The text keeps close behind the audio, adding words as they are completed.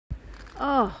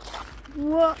Oh,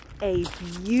 what a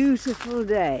beautiful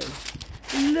day.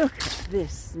 Look at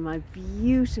this, my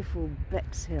beautiful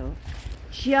Bexhill.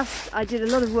 I did a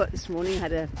lot of work this morning. I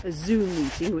had a Zoom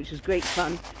meeting, which was great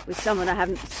fun, with someone I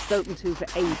haven't spoken to for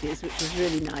ages, which was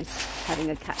really nice, having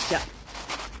a catch up.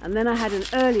 And then I had an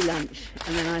early lunch,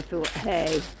 and then I thought,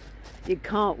 hey, you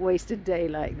can't waste a day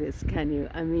like this, can you?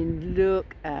 I mean,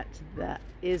 look at that.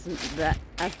 Isn't that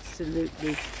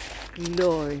absolutely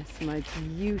glorious? My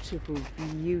beautiful,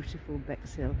 beautiful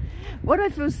Bexhill. What I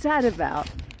feel sad about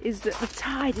is that the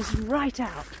tide is right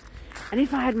out. And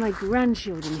if I had my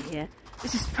grandchildren here,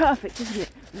 this is perfect, isn't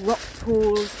it? Rock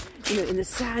pools, you know, in the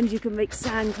sand you can make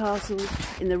sand castles.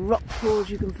 In the rock pools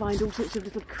you can find all sorts of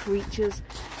little creatures.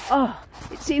 Oh,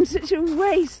 it seems such a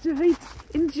waste to be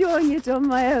enjoying it on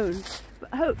my own.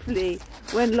 But hopefully,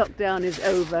 when lockdown is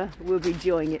over, we'll be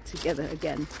enjoying it together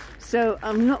again. So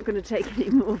I'm not going to take any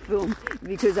more film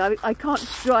because I can't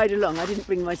stride along. I didn't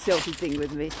bring my selfie thing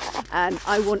with me. And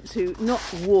I want to not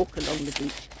walk along the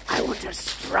beach. I want to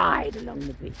stride along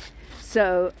the beach.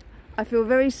 So I feel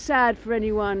very sad for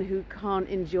anyone who can't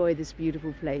enjoy this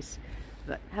beautiful place.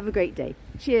 But have a great day.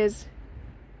 Cheers.